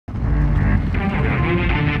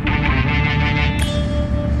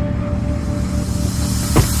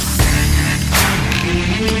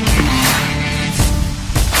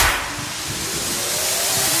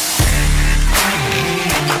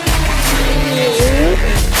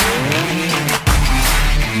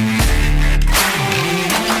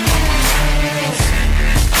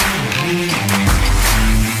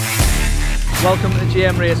welcome to the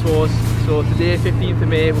GM Race Wars. So today, 15th of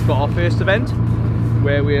May, we've got our first event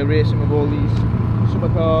where we're racing with all these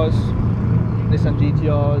supercars, Nissan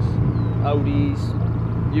GTRs, Audis,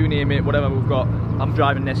 you name it, whatever we've got. I'm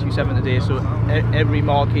driving an SQ7 today, so every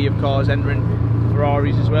marquee of cars entering,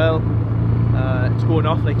 Ferraris as well. It's going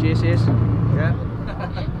off like Jay says. Yeah.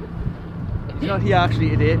 He's not here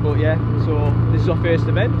actually today, but yeah, so this is our first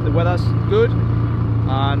event. The weather's good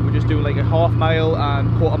and we're just doing like a half mile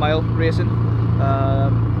and quarter mile racing. Yeah,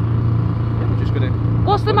 we're just gonna...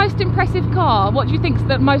 What's the most impressive car? What do you think's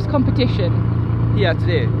the most competition? Here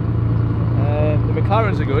today? The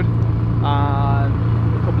McLarens are good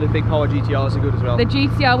and a couple of big power GTRs are good as well. The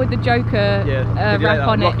GTR with the Joker wrap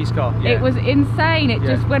on it. Rocky's car. Yeah. It was insane. It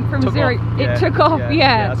just went from took zero. Off. It took off.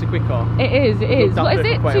 Yeah. That's a quick car. It is. It is. What is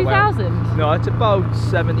it? 2000? No, it's about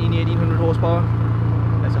 1800 horsepower.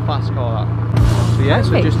 It's a fast car. That. So yeah,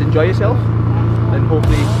 so just enjoy yourself, and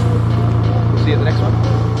hopefully we'll see you at the next one.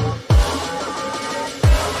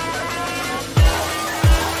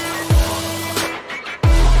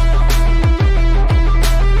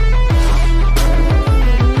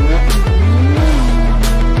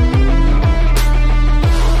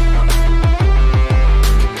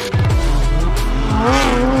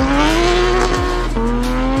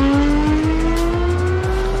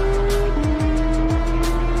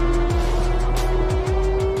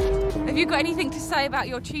 Anything to say about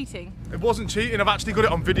your cheating? It wasn't cheating. I've actually got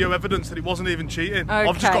it on video evidence that it wasn't even cheating. Okay.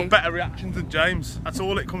 I've just got better reactions than James. That's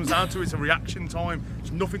all it comes down to. It's a reaction time. It's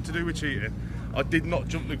nothing to do with cheating. I did not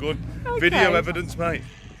jump the gun. Okay. Video evidence, mate.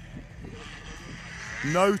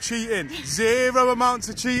 No cheating. Zero amounts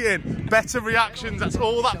of cheating. Better reactions. That's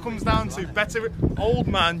all that comes down to. Better old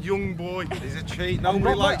man, young boy. He's a cheat.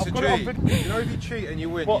 Nobody likes a cheat. You know, if you cheat and you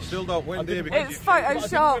win, you still don't win, do you? It's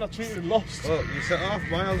Photoshop. I cheated and lost. Look, you set off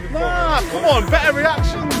miles before. Nah, come on, better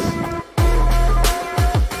reactions.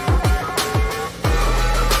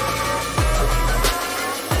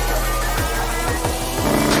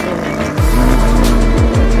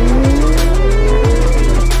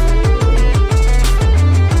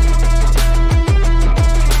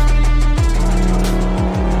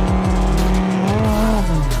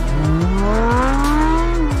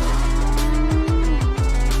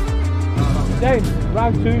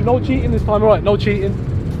 Round 2, no cheating this time, alright, no cheating.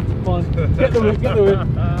 Come on, get the win, get the win.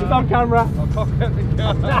 It's on camera. I'll cock it the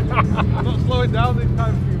camera. I'm not slowing down this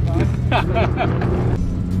time for you,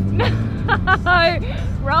 man. No!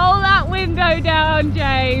 Roll that window down,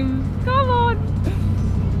 James. Come on.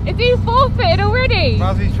 Is he forfeited already?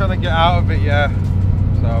 Mazzy's trying to get out of it, yeah.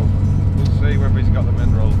 So, we'll see whether he's got the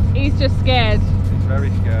minerals. He's just scared. He's very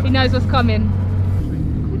scared. He knows what's coming.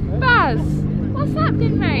 Baz! What's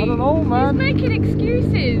happening, mate? I don't know, man. He's making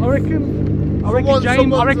excuses. I reckon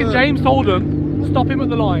James told him, stop him at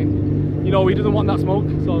the line. You know, he doesn't want that smoke,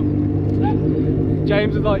 so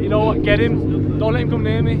James is like, you know what, get him. Don't let him come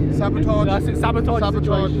near me. Sabotage. That's it, sabotage.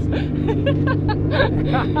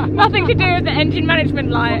 Nothing to do with the engine management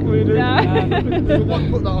light. What we do? No.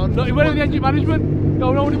 Put that on. No, he went with the engine management.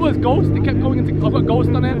 No, what it was, Ghost. It kept going into, I've got Ghost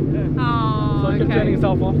on him. Oh, so he kept turning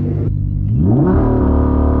himself off.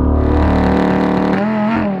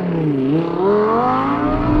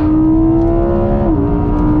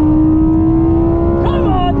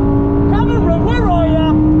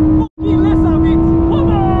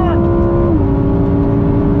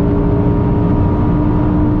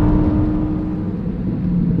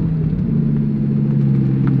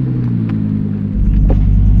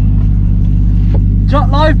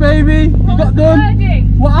 Live, baby! You got done!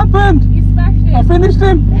 What happened? You smashed him! I finished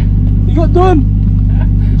him! You got done!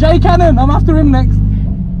 Jay Cannon, I'm after him next!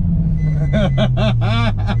 Hey,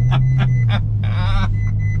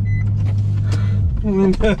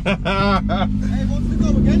 what's the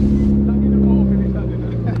goal again?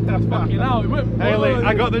 Fucking hell, Haley,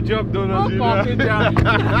 I got the job done as you know.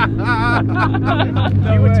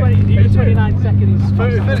 You were 29 seconds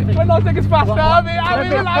faster. 29 seconds faster,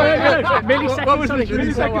 What was it?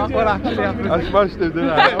 Milliseconds? What actually happened? I smashed him, didn't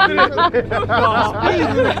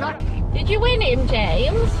I? Did you win him,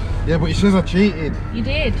 James? Yeah, but he says I cheated. You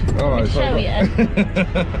did. Alright, show you.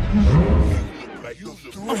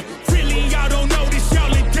 Really, y'all don't know this,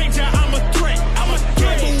 y'all in danger. I'm a threat. I'm a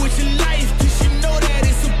gamble with your life, cause you know that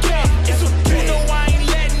it's okay. It's okay. You know I ain't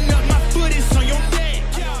letting up, my foot is on your neck.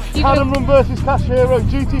 Cannon Run versus Cash Hero,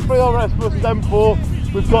 GT3 RS versus M4.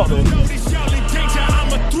 We've got this. Y'all in danger.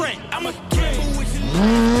 I'm a threat. I'm a gamble with your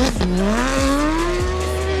life.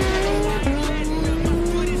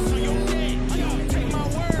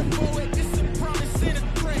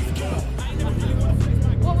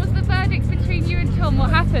 What was the verdict between you and Tom? What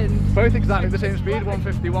happened? Both both exactly the same speed,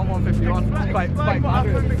 151, 151. It's quite Explain what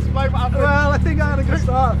happened. Well, I think I had a good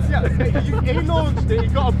start. Yeah, he launched it,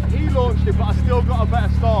 he launched it, but I still got a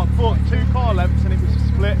better start. But 2 car lengths and it was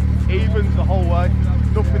split, evens the whole way.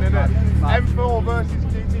 Nothing in it. M4 versus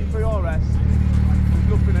GT3 RS, there's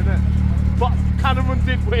nothing in it. But Cannonrun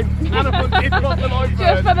did win. Cannonrun did cross the line first.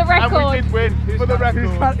 Just for the record. And we did win, for the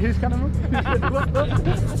record. Who's Cannonrun?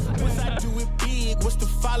 I do it big, what's to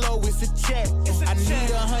follow is a check. I need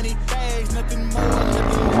 100 bags, nothing more,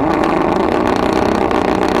 nothing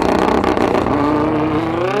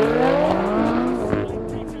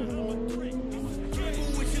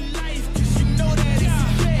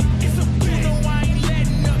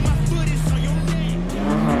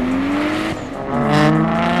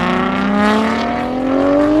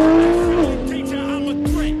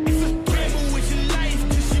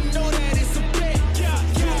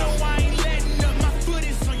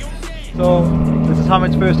So this is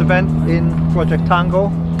Hamid's first event in Project Tango.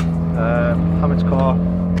 Hamid's car,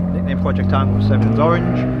 nicknamed Project Tango, 7's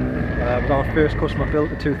orange. It was our first customer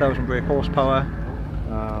built at 2,000 brake horsepower.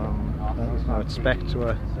 It's spec to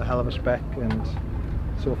a hell of a spec, and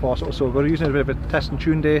so far so good. Using it a bit of a test and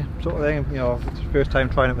tune day sort of thing. You know, it's the first time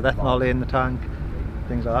trying it with ethanol in the tank,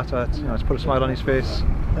 things like that. So it's, you know, it's put a smile on his face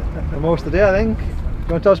for most of the day, I think.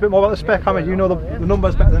 You want to tell us a bit more about the spec, Hamid? You know the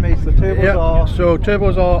numbers better than me. So the turbos are... So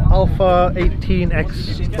turbos are Alpha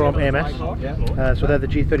 18X from AMS. So they're the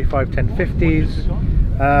G35 1050s.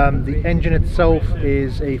 The engine itself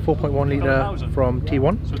is a 4.1 litre from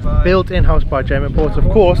T1. Built in-house by JM Imports, of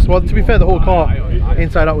course. Well, to be fair, the whole car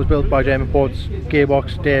inside out was built by JM Imports.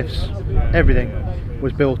 Gearbox, diffs, everything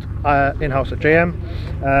was built in-house at JM.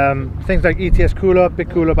 Things like ETS cooler, big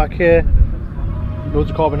cooler back here. Loads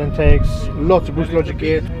of carbon intakes, lots of boost logic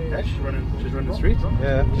gear. Yeah, she's running the street.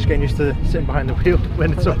 Yeah, just getting used to sitting behind the wheel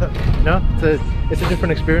when it's up. You know, it's a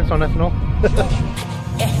different experience on ethanol.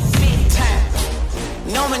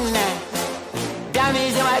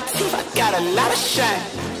 Diamonds in my teeth, I got a lot of shine.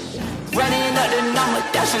 Running up the number,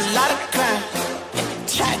 that's a lot of crime.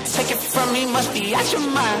 Try to take it from me, must be out your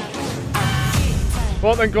mind.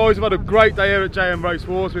 Right then guys, we've had a great day here at JM Race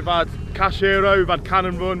Wars. We've had Cash Hero, we've had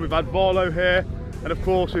Cannonrun, we've had Barlow here, and of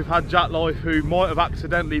course we've had Jack Life, who might have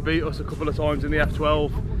accidentally beat us a couple of times in the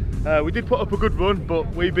F12. We did put up a good run,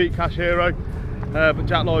 but we beat Cash Hero. But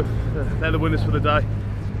Jack Life, they're the winners for the day.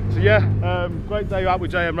 So yeah, great day out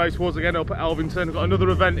with JM Race Wars again up at Elvington. We've got another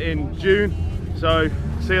event in June, so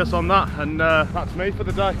see us on that, and that's me for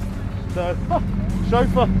the day. So,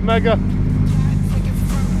 chauffeur, mega.